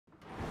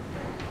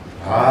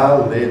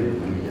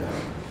Hallelujah.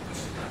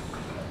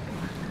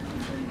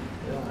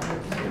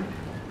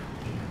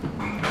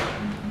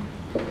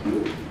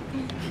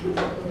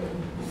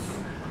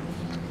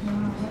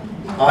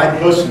 I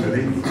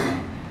personally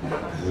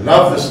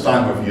love this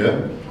time of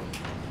year,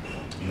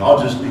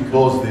 not just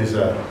because there's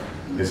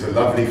a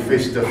lovely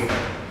festive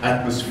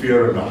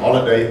atmosphere and a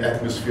holiday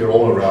atmosphere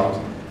all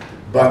around,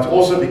 but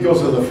also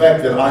because of the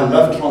fact that I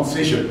love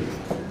transition.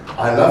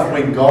 I love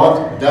when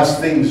God does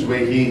things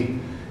where He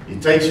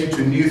takes you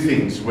to new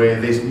things,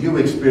 where there's new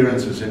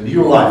experiences and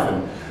new life.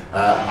 And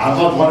I'm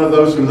not one of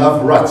those who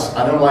love ruts.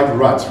 I don't like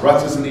ruts.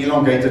 Ruts is an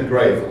elongated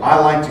grave. I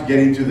like to get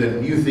into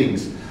the new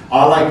things.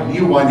 I like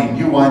new wine in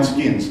new wine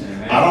skins.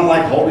 Amen. I don't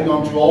like holding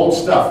on to old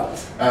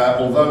stuff.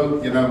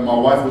 Although, you know, my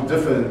wife will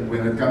differ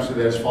when it comes to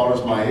that as far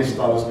as my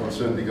hairstyle is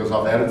concerned, because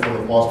I've had it for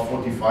the past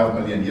 45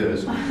 million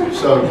years.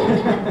 So,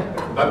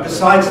 but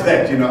besides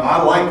that, you know,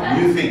 I like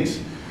new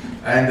things.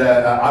 And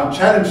I'm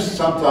challenged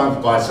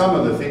sometimes by some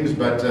of the things,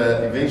 but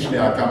eventually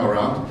I come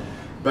around.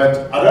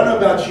 But I don't know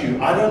about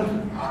you. I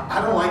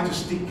don't like to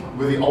stick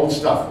with the old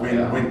stuff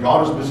when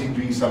God is busy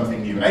doing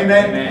something new.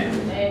 Amen?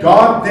 Amen.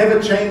 God never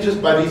changes,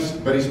 but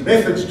his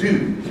methods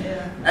do.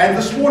 Yeah. And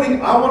this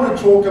morning I want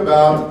to talk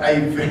about a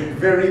very,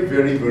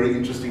 very, very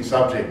interesting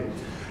subject.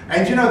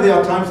 And you know, there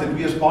are times that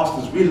we as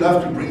pastors, we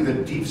love to bring the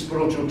deep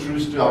spiritual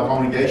truths to our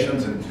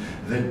congregations and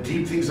the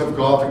deep things of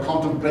God, the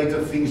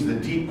contemplative things, the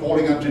deep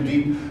calling unto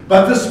deep.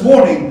 But this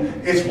morning,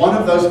 it's one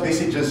of those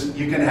messages.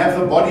 You can have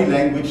the body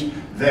language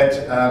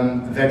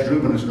that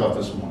Ruben has got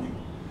this morning,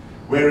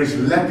 where he's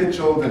lacquer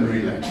chilled and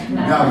relaxed.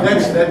 Now,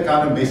 that's that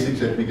kind of message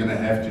that we're going to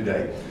have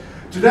today.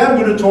 Today, I'm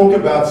going to talk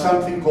about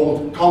something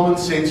called common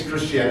sense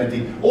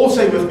Christianity. All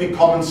say with me,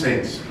 common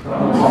sense.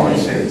 Common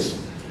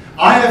sense.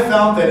 I have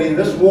found that in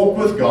this walk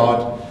with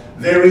God,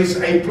 there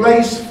is a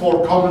place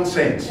for common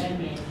sense.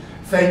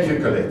 Thank you,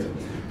 Colette.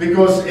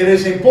 Because it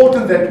is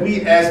important that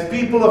we as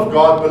people of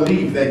God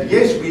believe that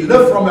yes, we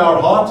live from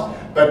our heart,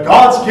 but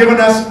God's given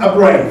us a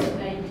brain.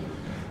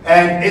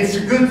 And it's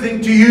a good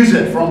thing to use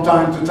it from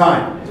time to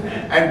time.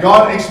 And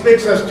God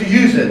expects us to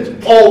use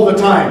it all the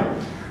time.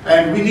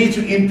 And we need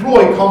to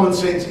employ common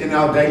sense in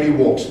our daily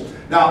walks.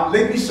 Now,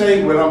 let me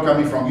say where I'm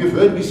coming from. You've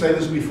heard me say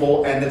this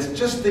before, and it's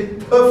just the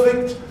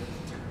perfect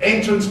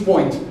entrance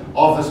point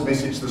of this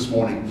message this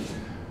morning.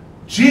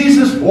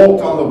 Jesus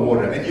walked on the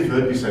water, and you've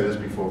heard me say this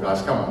before,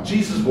 guys. Come on,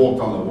 Jesus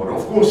walked on the water.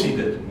 Of course He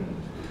did.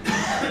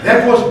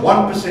 That was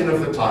 1%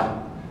 of the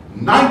time.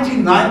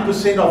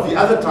 99% of the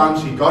other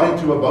times He got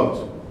into a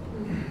boat.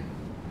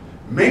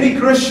 Many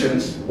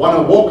Christians want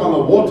to walk on the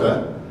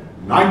water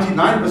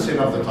 99%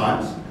 of the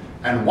times,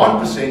 and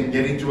 1%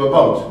 get into a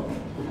boat.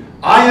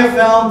 I have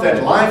found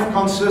that life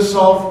consists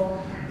of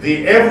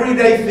the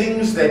everyday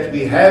things that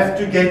we have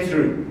to get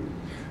through.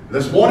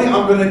 This morning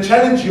I'm going to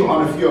challenge you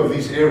on a few of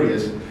these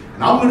areas.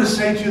 And I'm going to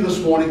say to you this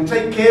morning,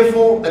 take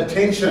careful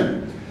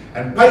attention,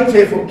 and pay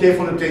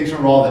careful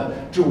attention rather,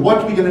 to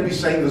what we're going to be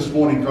saying this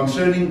morning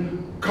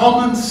concerning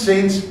common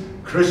sense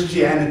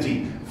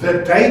Christianity,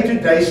 the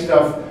day-to-day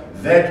stuff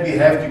that we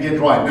have to get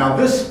right. Now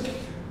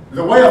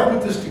the way I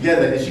put this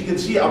together, as you can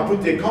see, I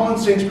put there common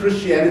sense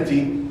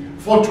Christianity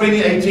for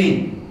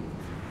 2018.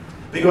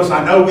 Because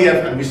I know we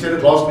have, and we said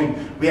it last week,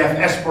 we have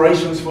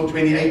aspirations for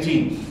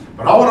 2018.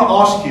 But I want to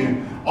ask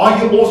you,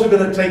 are you also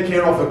going to take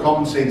care of the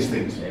common sense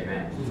things?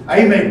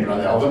 Amen,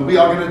 Brother Alvin. We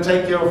are going to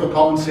take care of the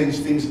common sense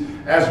things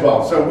as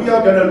well. So we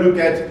are going to look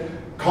at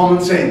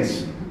common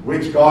sense,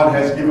 which God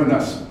has given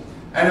us.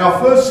 And our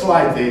first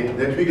slide there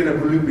that we're going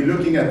to be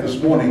looking at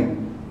this morning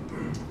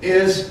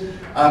is,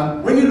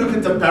 when you look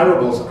at the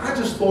parables, I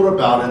just thought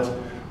about it.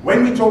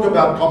 When we talk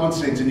about common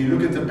sense and you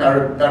look at the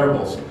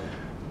parables,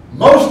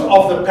 most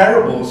of the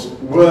parables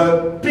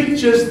were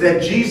pictures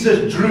that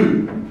Jesus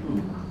drew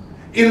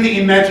in the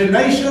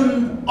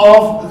imagination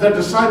of the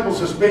disciples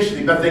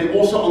especially, but then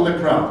also on the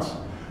crowds,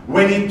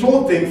 when He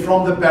taught them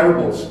from the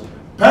parables.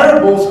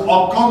 Parables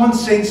are common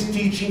sense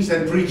teachings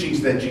and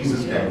preachings that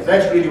Jesus gave.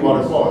 That's really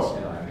what it was.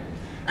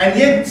 And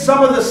yet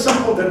some of the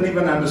simple didn't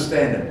even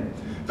understand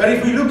it. But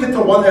if we look at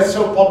the one that's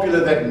so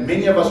popular that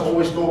many of us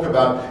always talk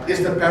about,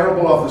 is the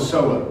parable of the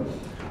sower.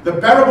 The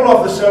parable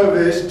of the sower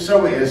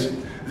is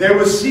there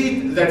was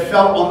seed that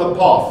fell on the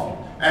path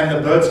and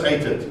the birds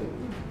ate it.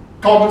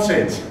 Common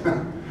sense.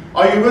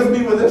 Are you with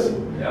me with this?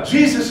 Yeah.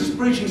 Jesus is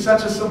preaching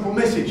such a simple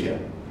message here.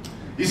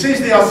 He says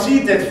there are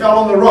seed that fell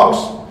on the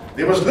rocks.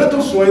 There was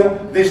little soil,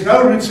 there's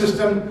no root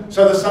system,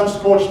 so the sun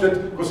scorched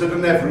it because it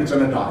didn't have roots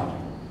and it died.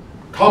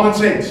 Common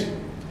sense.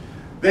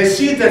 There's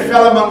seed that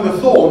fell among the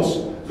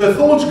thorns. The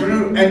thorns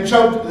grew and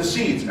choked the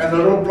seeds and the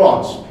little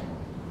plants.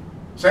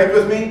 Say it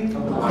with me.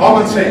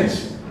 Common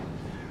sense.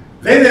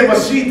 Then there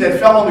was seed that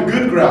fell on the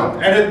good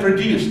ground and it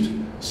produced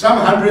some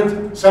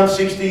 100, some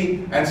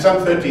 60, and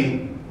some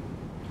 30.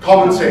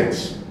 Common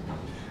sense.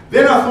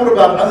 Then I thought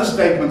about other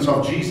statements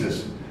of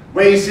Jesus,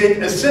 where He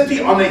said, a city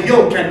on a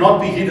hill cannot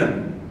be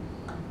hidden.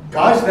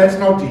 Guys, that's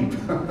not deep.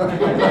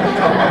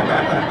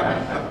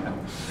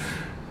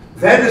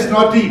 That is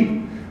not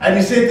deep. And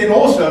he said then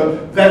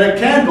also that a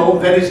candle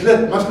that is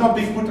lit must not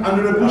be put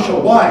under a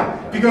bushel. Why?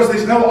 Because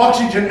there's no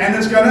oxygen and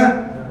it's going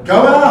to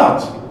go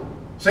out.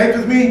 Say it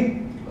with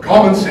me.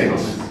 Common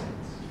sense.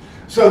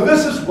 So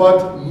this is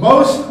what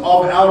most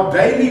of our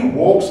daily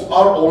walks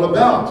are all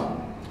about.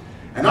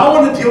 And I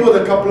want to deal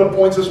with a couple of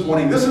points this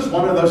morning. This is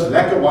one of those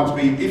lacquer ones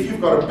where if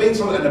you've got a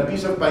pencil and a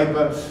piece of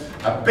paper,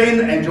 a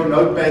pen and your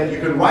notepad, you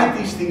can write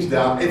these things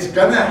down. It's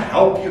going to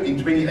help you in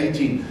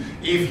 2018.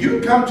 If you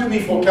come to me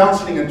for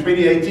counseling in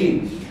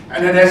 2018,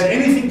 and it has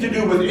anything to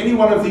do with any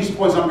one of these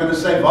points, I'm going to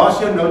say, where's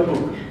your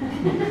notebook?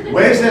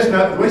 Where's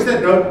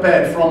that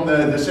notepad from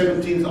the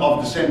 17th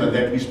of December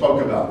that we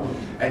spoke about?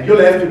 And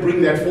you'll have to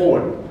bring that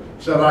forward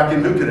so that I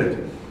can look at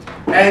it.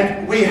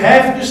 And we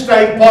have to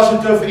stay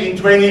positive in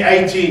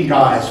 2018,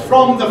 guys.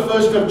 From the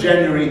 1st of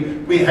January,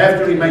 we have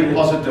to remain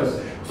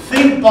positive.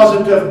 Think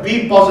positive,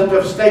 be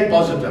positive, stay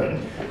positive.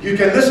 You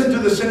can listen to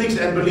the cynics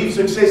and believe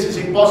success is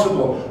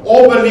impossible,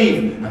 or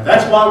believe, and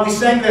that's why we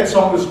sang that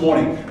song this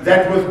morning,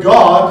 that with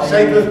God,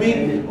 say it with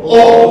me,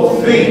 all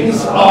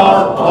things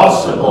are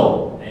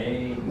possible.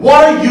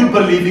 What are you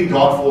believing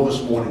God for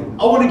this morning?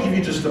 I want to give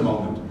you just a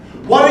moment.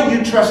 What are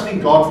you trusting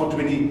God for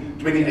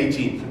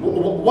 2018?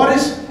 What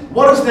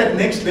is that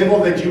next level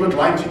that you would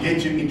like to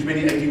get to in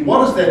 2018?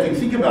 What is that thing?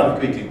 Think about it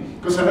quickly,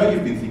 because I know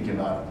you've been thinking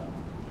about it.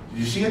 Did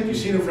you see it? You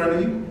see it in front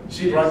of you? You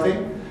see it right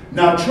there?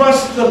 Now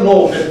trust the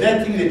Lord that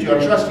that thing that you are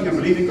trusting and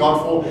believing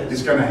God for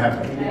is going to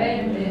happen.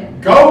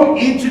 Amen. Go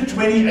into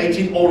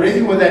 2018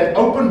 already with that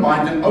open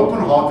mind and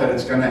open heart that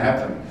it's going to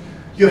happen.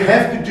 You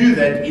have to do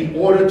that in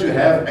order to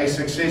have a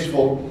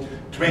successful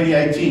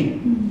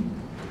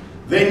 2018.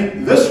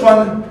 Then this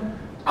one,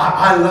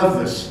 I love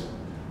this.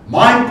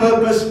 My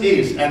purpose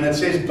is, and it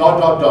says ... And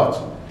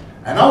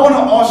I want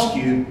to ask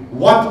you,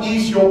 what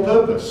is your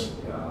purpose?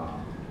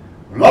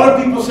 A lot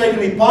of people say to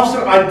me,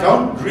 Pastor, I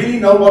don't really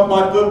know what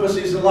my purpose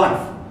is in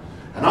life.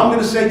 And I'm going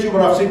to say to you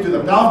what I've said to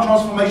the Power of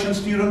Transformation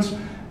students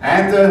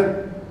and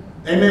the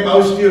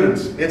MMO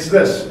students. It's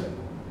this.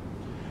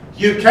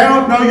 You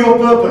cannot know your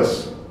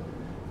purpose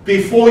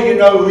before you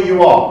know who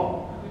you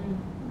are.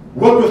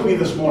 Work with me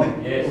this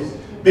morning. Yes.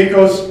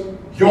 Because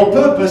your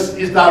purpose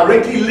is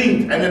directly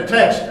linked and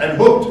attached and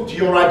hooked to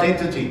your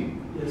identity.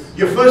 Yes.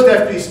 You first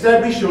have to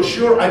establish your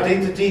sure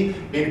identity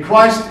in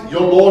Christ,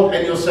 your Lord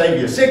and your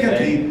Savior.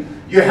 Secondly,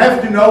 you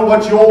have to know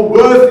what your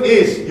worth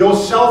is, your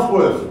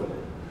self-worth.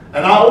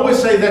 And I always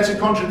say that's a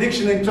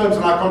contradiction in terms,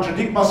 and I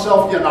contradict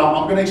myself here now.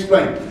 I'm going to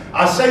explain.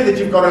 I say that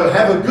you've got to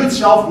have a good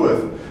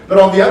self-worth. But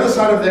on the other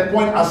side of that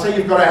point, I say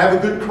you've got to have a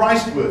good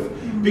Christ-worth.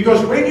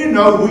 Because when you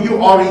know who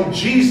you are in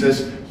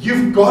Jesus,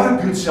 you've got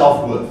a good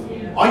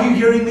self-worth. Are you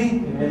hearing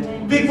me?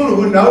 Amen. People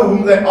who know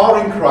whom they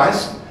are in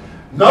Christ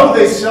know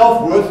their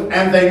self-worth,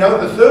 and they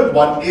know the third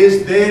one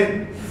is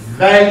their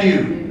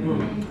value.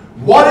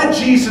 What did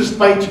Jesus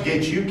pay to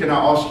get you? Can I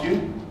ask you?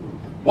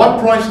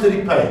 What price did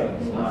he pay?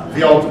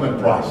 The ultimate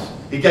price.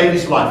 He gave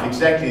his life.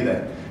 Exactly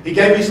that. He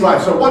gave his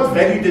life. So what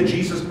value did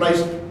Jesus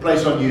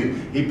place on you?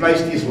 He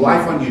placed his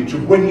life on you to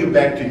win you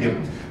back to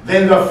him.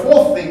 Then the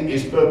fourth thing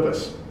is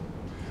purpose.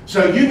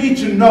 So you need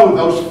to know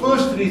those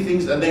first three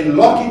things and then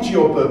lock into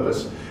your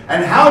purpose.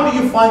 And how do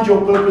you find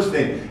your purpose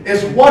then?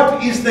 Is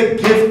what is the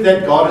gift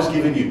that God has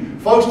given you?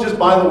 Folks, just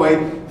by the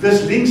way,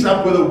 this links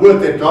up with a word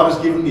that God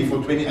has given me for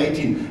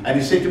 2018. And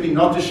he said to me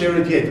not to share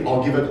it yet.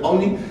 I'll give it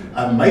only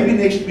maybe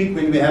next week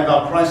when we have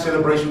our Christ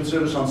celebration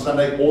service on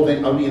Sunday, or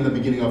then only in the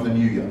beginning of the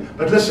new year.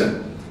 But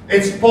listen,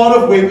 it's part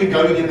of where we're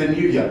going in the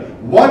new year.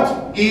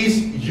 What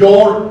is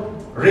your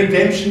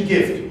redemption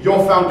gift?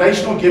 Your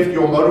foundational gift,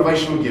 your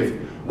motivational gift?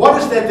 What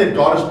is that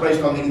God has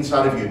placed on the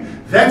inside of you?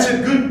 That's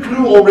a good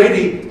clue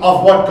already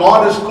of what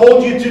God has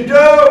called you to do.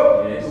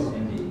 Yes,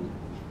 indeed.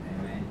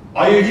 Amen.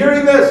 Are you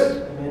hearing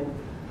this? Amen.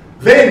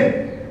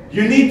 Then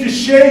you need to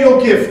share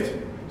your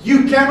gift.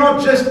 You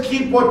cannot just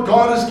keep what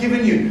God has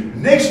given you.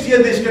 Next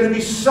year there's going to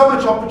be so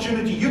much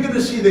opportunity. You're going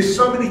to see there's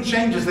so many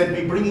changes that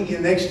we're bringing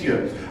in next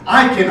year.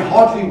 I can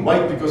hardly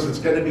wait because it's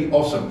going to be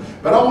awesome.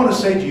 But I want to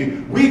say to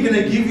you, we're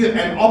going to give you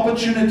an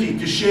opportunity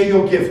to share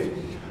your gift.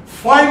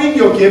 Finding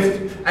your gift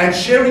and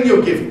sharing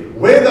your gift.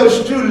 Where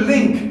those two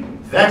link,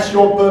 that's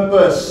your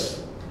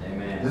purpose.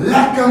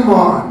 Amen. Come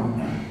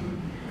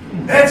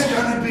on. That's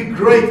going to be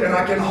great, and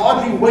I can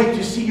hardly wait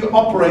to see you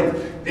operate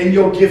in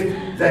your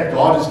gift that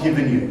God has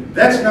given you.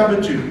 That's number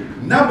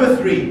 2. Number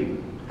 3,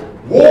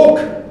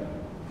 walk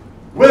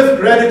with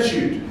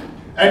gratitude.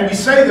 And we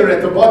say there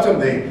at the bottom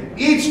there,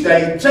 each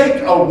day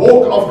take a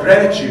walk of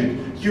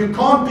gratitude. You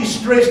can't be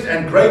stressed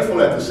and grateful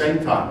at the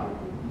same time.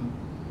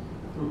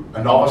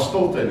 En daar was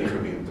stilte in die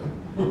gemeente.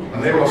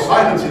 And there was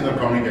silence in the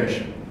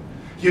congregation.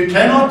 You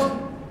cannot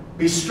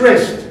be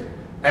stressed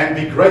and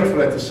be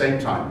grateful at the same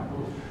time.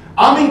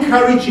 I'm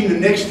encouraging you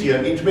next year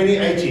in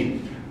 2018.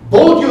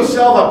 Build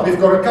yourself up. We've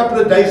got a couple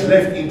of days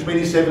left in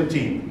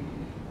 2017.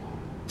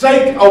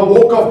 Take a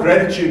walk of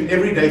gratitude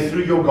every day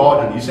through your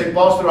garden. You say,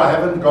 Pastor, I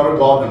haven't got a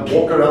garden.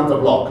 Walk around the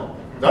block.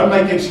 Don't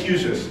make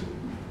excuses.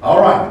 All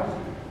right.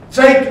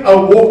 Take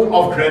a walk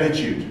of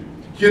gratitude.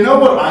 You know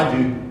what I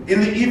do?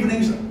 In the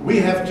evenings, we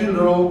have 2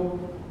 little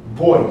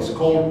boys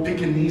called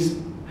Pekingese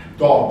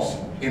dogs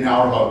in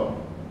our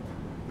home.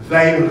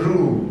 They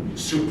rule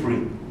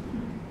supreme.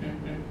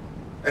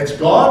 It's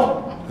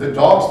God, the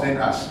dogs, then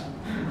us.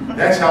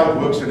 That's how it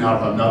works in our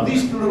home. Now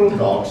these two little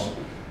dogs,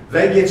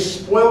 they get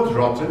spoiled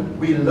rotten.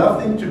 We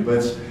love them to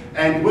bits.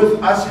 And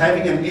with us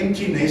having an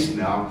empty nest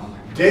now,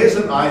 Des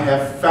and I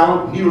have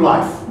found new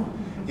life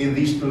in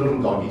these two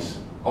little doggies.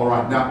 All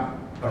right, now,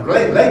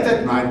 late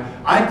at night,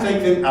 I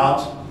take them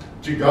out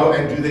to go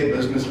and do their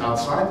business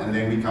outside, and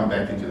then we come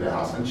back into the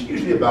house. And it's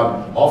usually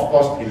about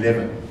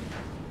 11:30.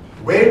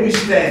 Where we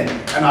stand,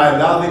 and I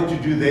allow them to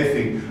do their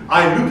thing.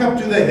 I look up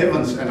to the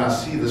heavens, and I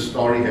see the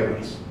starry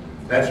heavens.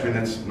 That's when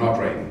it's not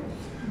raining.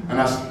 And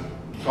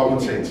common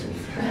sense.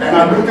 And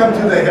I look up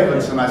to the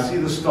heavens, and I see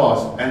the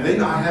stars. And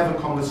then I have a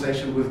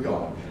conversation with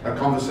God, a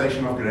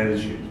conversation of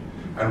gratitude.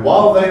 And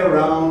while they're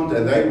around,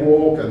 and they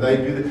walk, and they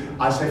do this,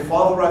 I say,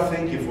 Father, I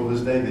thank you for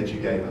this day that you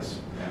gave us.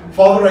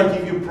 Father, I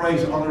give you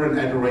praise, honor, and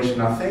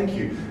adoration. I thank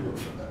you.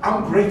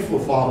 I'm grateful,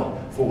 Father,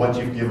 for what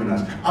you've given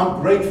us.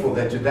 I'm grateful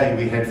that today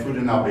we had food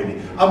in our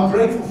belly. I'm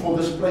grateful for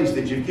this place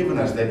that you've given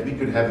us, that we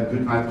could have a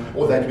good night,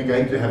 or that we're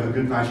going to have a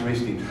good night's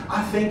rest in.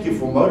 I thank you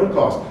for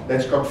motorcars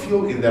that's got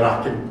fuel in that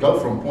I can go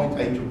from point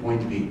A to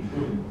point B.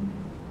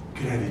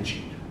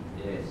 Gratitude.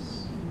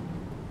 Yes.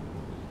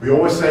 We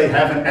always say,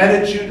 have an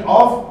attitude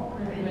of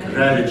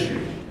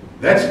gratitude.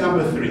 That's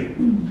number 3.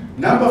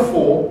 Number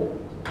 4,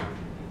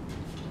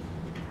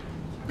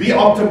 be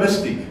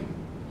optimistic.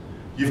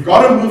 You've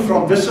got to move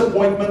from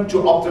disappointment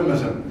to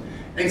optimism.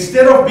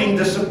 Instead of being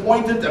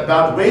disappointed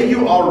about where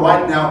you are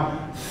right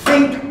now,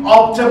 think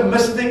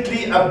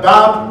optimistically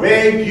about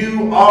where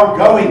you are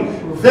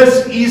going.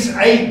 This is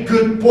a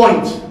good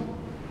point.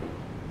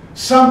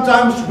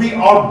 Sometimes we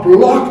are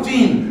blocked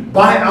in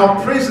by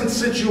our present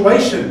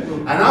situation.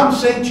 And I'm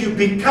saying to you,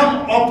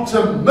 become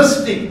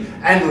optimistic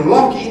and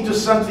lock into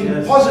something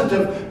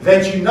positive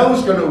that you know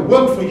is going to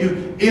work for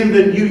you in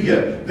the new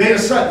year. There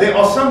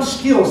are some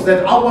skills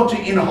that I want to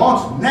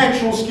enhance,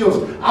 natural skills.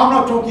 I'm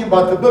not talking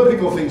about the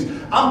biblical things.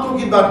 I'm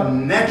talking about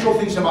natural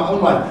things in my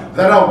own life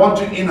that I want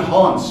to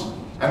enhance.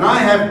 And I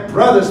have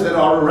brothers that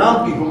are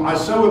around me whom I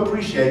so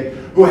appreciate,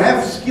 who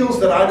have skills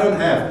that I don't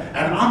have.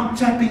 And I'm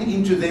tapping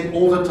into them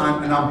all the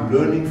time, and I'm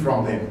learning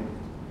from them.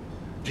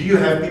 Do you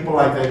have people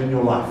like that in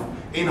your life?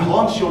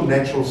 Enhance your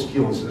natural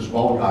skills as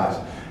well, guys.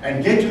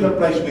 And get to the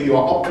place where you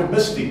are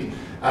optimistic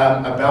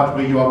about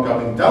where you are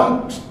going.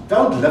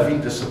 Don't live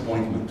in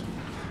disappointment.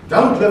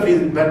 Don't live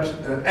in,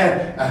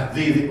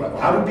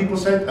 how do people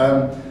say it?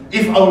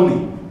 If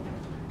only.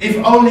 If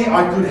only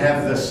I could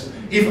have this.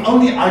 If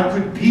only I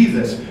could be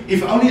this.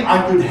 If only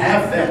I could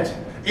have that.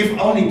 If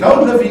only.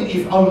 Don't live in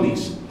if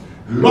onlys.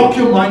 Lock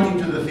your mind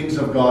into the things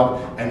of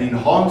God and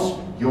enhance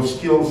your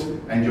skills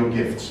and your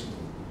gifts.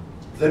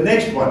 The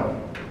next one.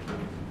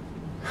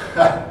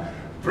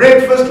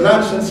 Breakfast,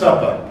 lunch, and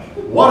supper.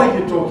 What are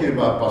you talking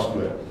about,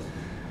 Pastor?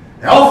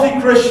 Healthy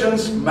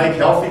Christians make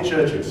healthy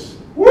churches.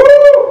 Woo!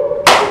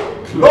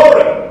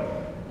 Glory!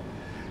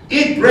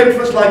 Eat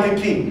breakfast like a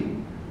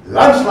king,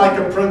 lunch like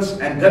a prince,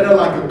 and dinner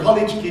like a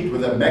college kid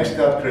with a maxed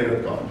out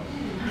credit card.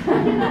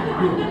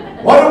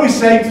 What are we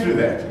saying through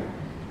that?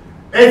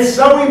 It's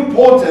so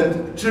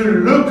important to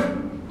look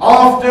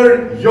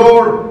after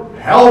your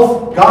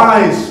health,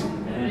 guys.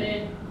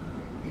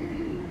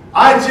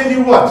 I tell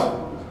you what,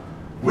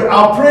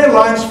 our prayer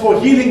lines for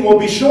healing will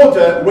be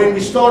shorter when we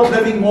start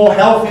living more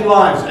healthy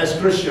lives as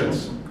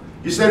Christians.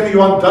 You say to me,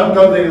 don't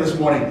go there this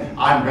morning.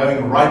 I'm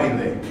going right in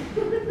there.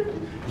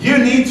 You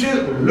need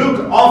to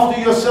look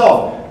after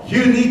yourself.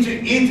 You need to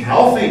eat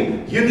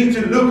healthy. You need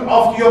to look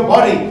after your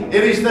body.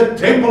 It is the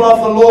temple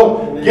of the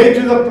Lord. Get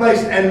to the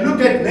place and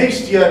look at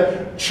next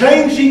year,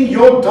 changing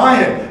your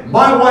diet.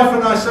 My wife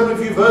and I, some of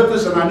you have heard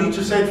this, and I need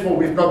to say it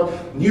we've got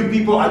new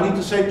people, I need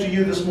to say it to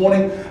you this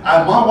morning.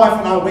 My wife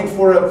and I went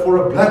for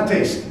a blood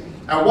test.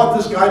 And what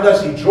this guy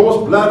does, he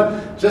draws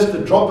blood, just a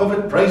drop of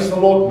it, praise the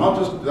Lord, not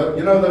just,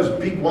 those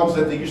big ones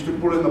that they used to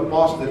pull in the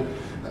past.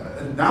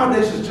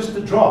 Nowadays it's just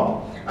a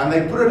drop. And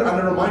they put it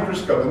under a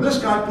microscope. And this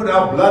guy put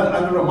our blood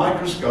under a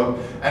microscope,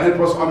 and it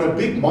was on a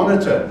big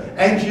monitor.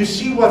 And you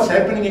see what's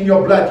happening in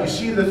your blood. You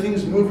see the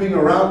things moving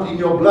around in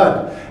your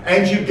blood.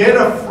 And you get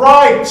a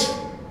fright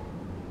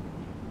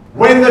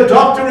when the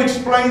doctor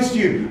explains to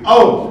you,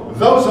 oh,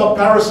 those are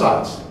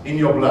parasites in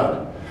your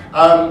blood.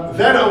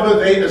 That over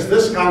there is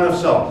this kind of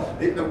cell.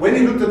 When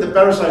he looked at the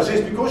parasites, he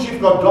says, because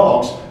you've got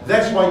dogs,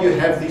 that's why you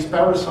have these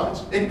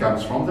parasites. It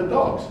comes from the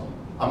dogs.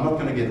 I'm not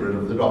going to get rid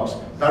of the dogs.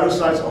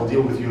 Parasites, I'll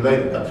deal with you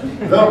later.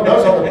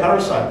 Those are the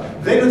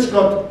parasites. Then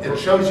it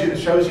shows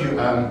you,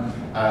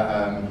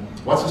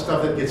 what's the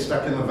stuff that gets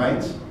stuck in the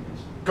veins?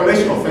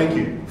 Cholesterol, thank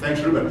you.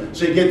 Thanks, Ruben.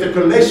 So you get the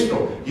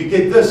cholesterol, you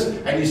get this,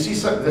 and you see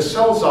the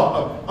cells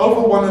are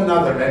over one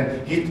another.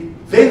 And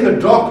then the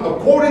doc,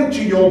 according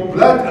to your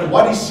blood and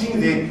what he's seeing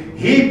there,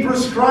 he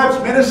prescribes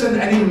medicine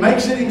and he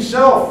makes it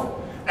himself.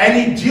 And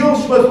he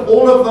deals with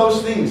all of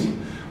those things.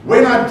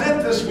 When I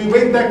did this, we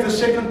went back the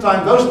second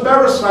time. Those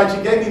parasites,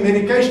 he gave me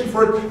medication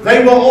for it,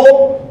 they were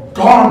all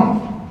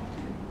gone.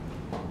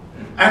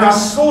 And I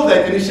saw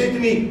that, and he said to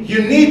me,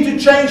 you need to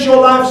change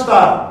your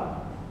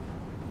lifestyle.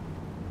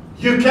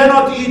 You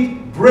cannot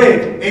eat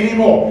bread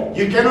anymore.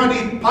 You cannot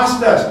eat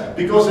pastas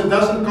because it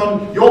doesn't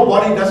your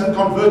body doesn't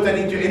convert that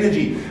into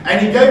energy.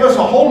 And he gave us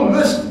a whole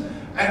list,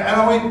 and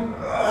I went,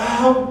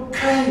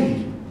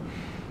 okay.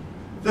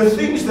 The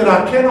things that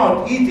I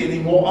cannot eat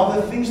anymore are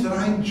the things that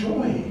I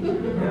enjoy.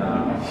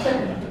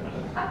 Yeah.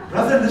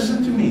 Brother,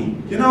 listen to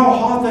me. You know how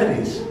hard that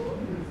is?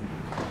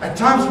 At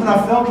times when I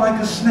felt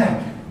like a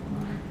snack.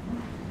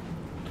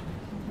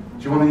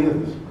 Do you want to hear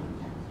this?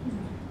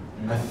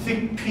 A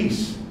thick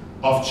piece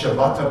of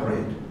ciabatta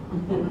bread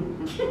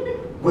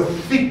with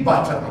thick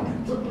butter on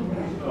it.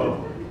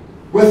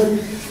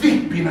 With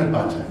thick peanut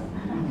butter.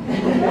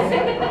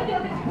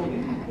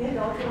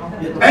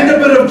 And a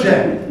bit of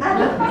jam.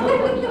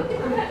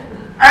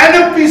 And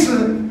a piece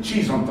of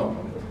cheese on top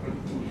of it.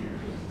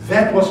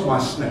 That was my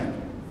snack.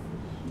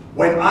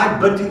 When I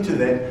bit into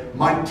that,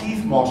 my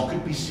teeth marks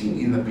could be seen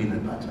in the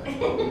peanut butter.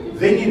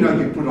 Then you know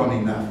you put on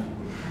enough.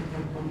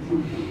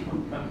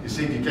 You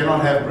see, you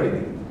cannot have bread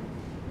anymore.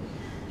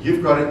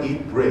 You've got to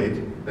eat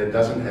bread that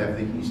doesn't have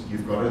the yeast.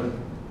 You've got to.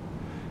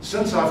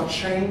 Since I've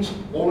changed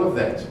all of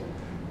that,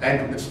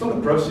 and it's still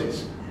a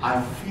process,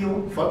 I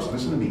feel, folks,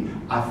 listen to me,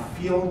 I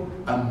feel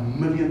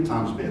 1,000,000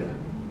 times better,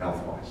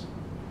 health-wise.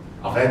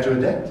 I've had to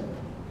adapt.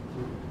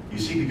 You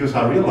see, because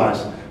I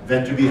realized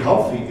that to be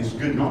healthy is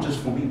good not just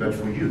for me, but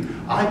for you.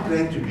 I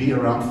plan to be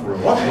around for a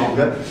lot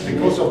longer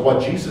because of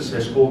what Jesus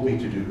has called me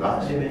to do,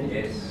 guys. Amen.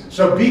 Yes.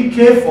 So be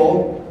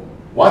careful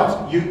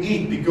what you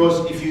eat,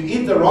 because if you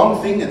eat the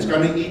wrong thing, it's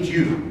going to eat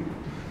you.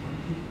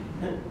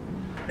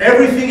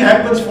 Everything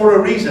happens for a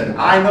reason.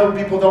 I know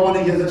people don't want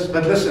to hear this,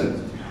 but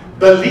listen.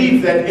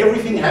 Believe that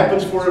everything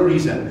happens for a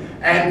reason.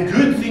 And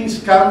good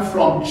things come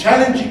from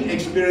challenging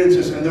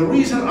experiences. And the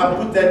reason I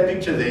put that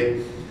picture there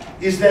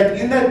is that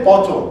in that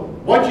bottle,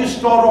 what you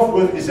start off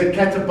with is a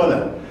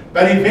caterpillar.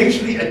 But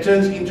eventually it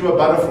turns into a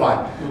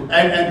butterfly.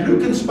 And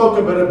Lucan spoke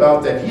a bit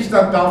about that. He's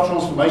done power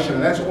transformation,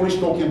 and that's all he's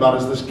talking about,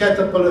 is this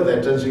caterpillar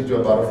that turns into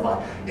a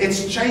butterfly.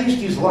 It's changed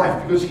his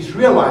life because he's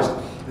realized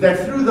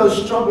that through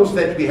those struggles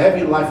that we have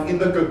in life, in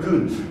the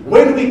cocoon,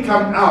 when we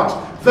come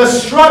out, the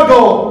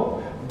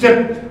struggle,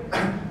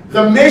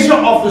 the measure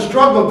of the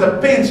struggle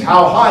depends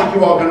how high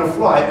you are going to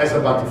fly as a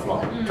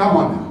butterfly. Come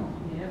on now.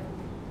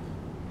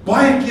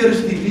 Baie keer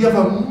is die lewe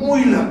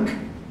moeilik.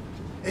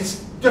 It's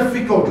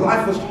difficult.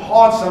 Life is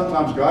hard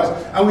sometimes, guys,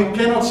 and we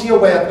cannot see a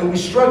way out, and we're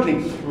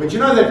struggling. But you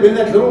know that when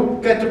that little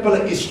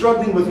caterpillar is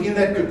struggling within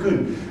that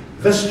cocoon,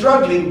 the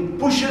struggling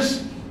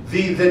pushes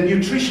the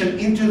nutrition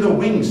into the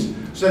wings,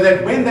 so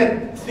that when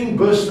that thing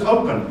bursts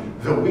open,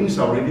 the wings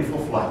are ready for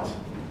flight.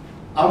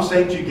 I'm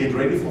saying to you, get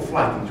ready for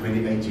flight in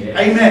 2018. Yes.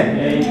 Amen.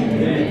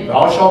 Amen.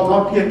 Thou shalt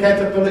not be a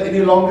caterpillar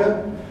any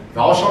longer.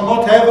 Thou shalt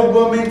not have a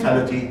worm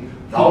mentality.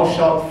 Thou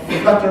shalt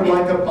flutter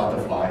like a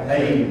butterfly.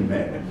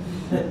 Amen.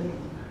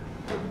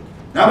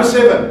 Number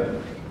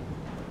 7.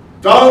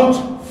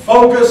 Don't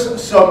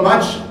focus so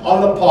much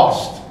on the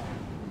past.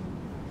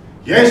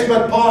 Yes,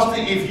 but Pastor,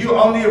 if you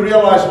only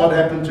realize what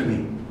happened to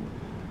me.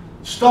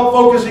 Stop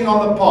focusing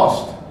on the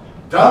past.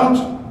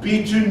 Don't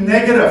be too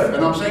negative.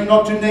 And I'm saying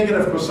not too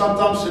negative, because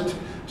sometimes it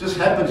just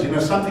happens. You know,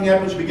 something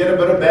happens, we get a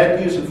bit of bad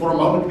news, and for a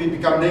moment we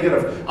become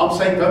negative. I'm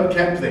saying don't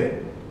camp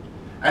there.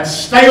 And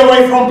stay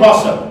away from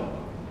gossip.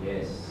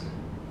 Yes.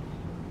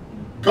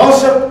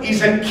 Gossip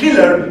is a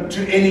killer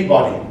to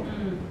anybody.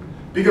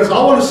 Because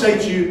I want to say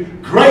to you,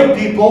 great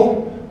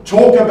people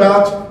talk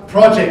about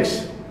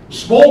projects.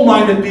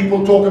 Small-minded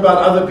people talk about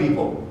other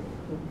people.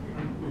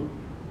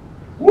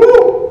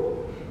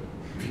 Woo!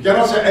 If you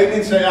cannot say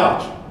amen, say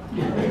ouch.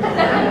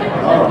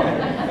 All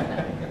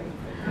right.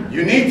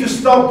 You need to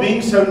stop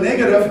being so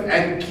negative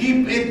and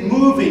keep it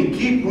moving.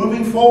 Keep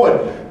moving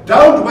forward.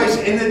 Don't waste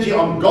energy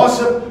on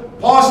gossip,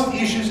 past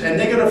issues, and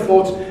negative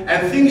thoughts,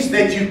 and things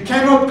that you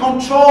cannot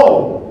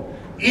control.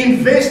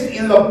 Invest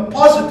in the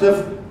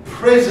positive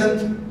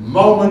present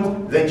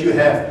moment that you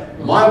have.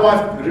 My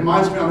wife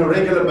reminds me on a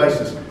regular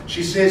basis.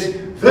 She says,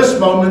 this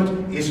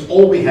moment is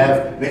all we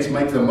have. Let's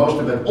make the most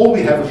of it. All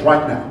we have is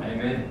right now.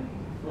 Amen.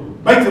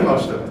 Make the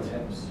most of it.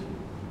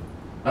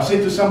 I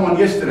said to someone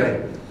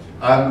yesterday,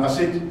 I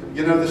said,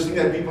 you know, this thing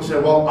that people say,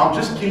 well, I'm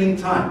just killing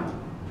time.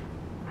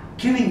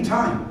 Killing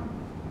time.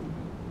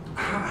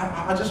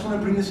 I just want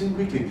to bring this in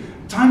quickly.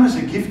 Time is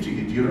a gift to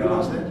you. Do you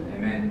realize that?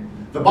 Amen.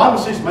 The Bible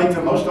says make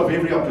the most of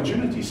every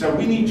opportunity. So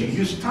we need to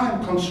use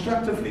time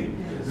constructively.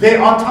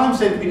 There are times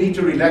that we need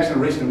to relax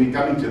and rest, and we're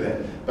coming to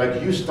that.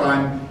 But use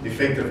time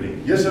effectively.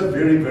 Here's a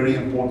very, very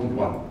important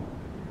one.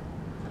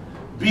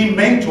 Be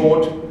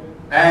mentored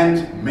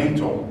and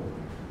mentor.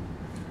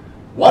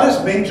 What does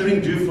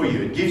mentoring do for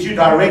you? It gives you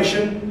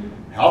direction,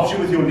 helps you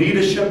with your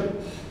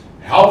leadership,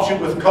 helps you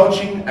with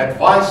coaching,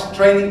 advice,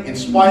 training,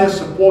 inspires,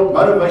 support,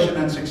 motivation,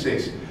 and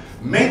success.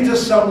 Mentor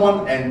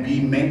someone and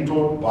be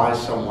mentored by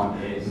someone.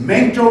 Yes.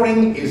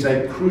 Mentoring is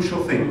a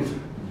crucial thing.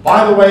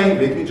 By the way,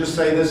 let me just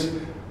say this.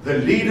 The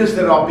leaders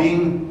that are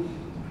being,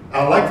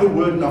 I like the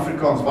word in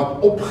Afrikaans,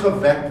 wat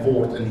opgewek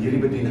word in hierdie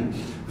bediening.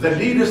 the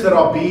leaders that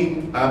are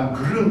being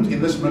groomed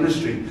in this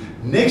ministry.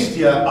 Next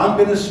year, I'm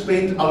going to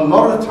spend a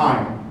lot of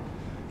time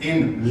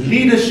in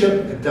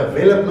leadership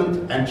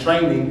development and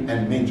training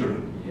and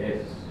mentoring.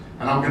 Yes.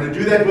 And I'm going to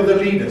do that with the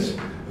leaders.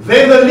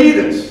 Then the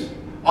leaders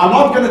are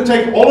not going to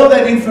take all of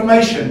that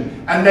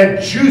information and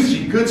that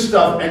juicy good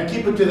stuff and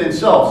keep it to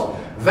themselves.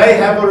 They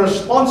have a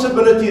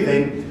responsibility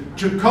then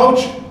to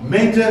coach,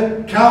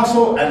 mentor,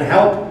 counsel, and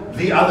help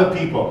the other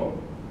people.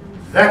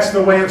 That's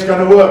the way it's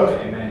going to work.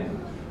 Amen.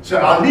 So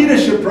our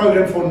leadership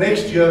program for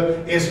next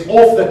year is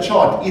off the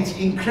chart. It's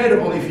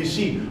incredible if you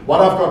see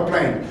what I've got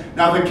planned.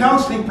 Now the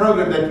counseling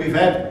program that we've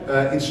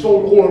had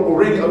installed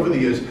already over the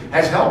years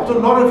has helped a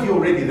lot of you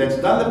already that's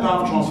done the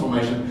power of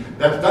transformation,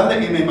 that's done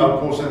the MMO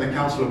course and the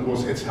counselor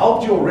course. It's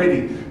helped you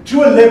already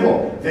to a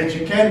level that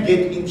you can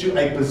get into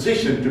a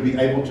position to be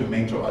able to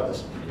mentor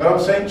others. But I'm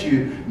saying to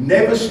you,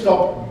 never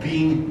stop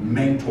being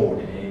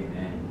mentored.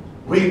 Amen.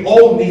 We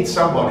all need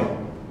somebody.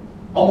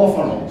 Almost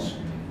van ons.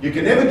 You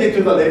can never get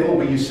to the level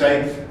where you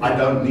say, I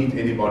don't need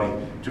anybody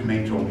to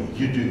mentor me.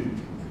 You do.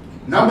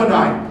 Number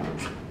 9,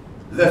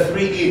 the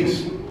 3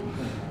 E's.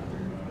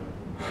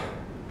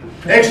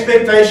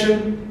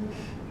 Expectation,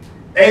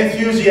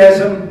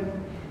 enthusiasm,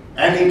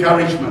 and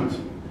encouragement.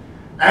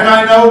 And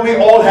I know we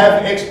all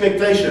have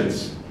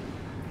expectations.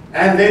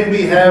 And then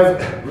we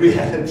have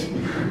reality.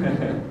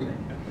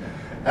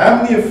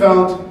 How many have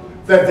found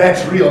that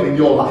that's real in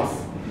your life?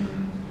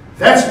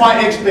 That's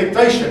my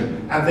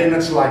expectation. And then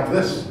it's like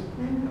this.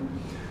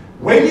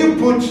 When you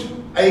put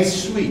a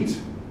sweet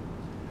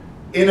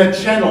in a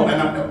channel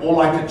or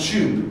like a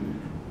tube,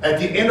 at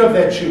the end of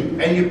that tube,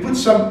 and you put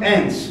some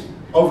ants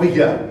over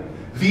here,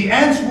 the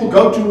ants will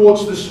go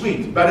towards the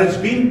sweet, but it's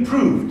been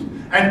proved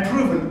and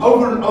proven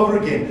over and over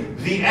again.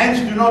 The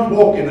ants do not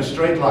walk in a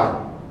straight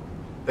line.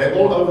 They're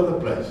all over the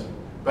place.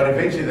 But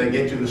eventually they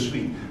get to the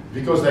sweet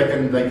because they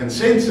can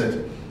sense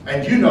it.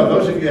 And you know,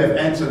 those of you who have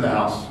ants in the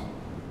house,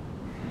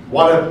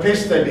 what a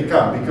pest they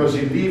become, because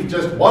you leave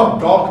just one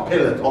dark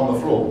pellet on the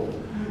floor.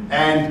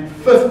 And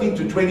 15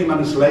 to 20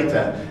 minutes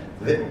later,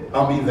 they're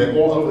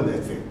all over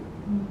that thing.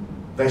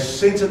 They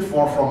sense it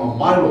from a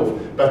mile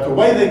off. But the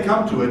way they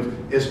come to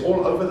it is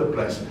all over the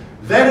place.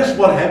 That is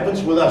what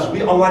happens with us.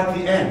 We are like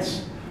the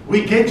ants.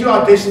 We get to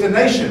our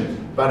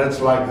destination, but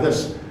it's like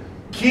this.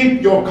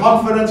 Keep your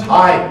confidence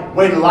high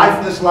when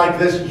life is like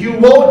this. You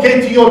will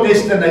get to your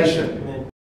destination.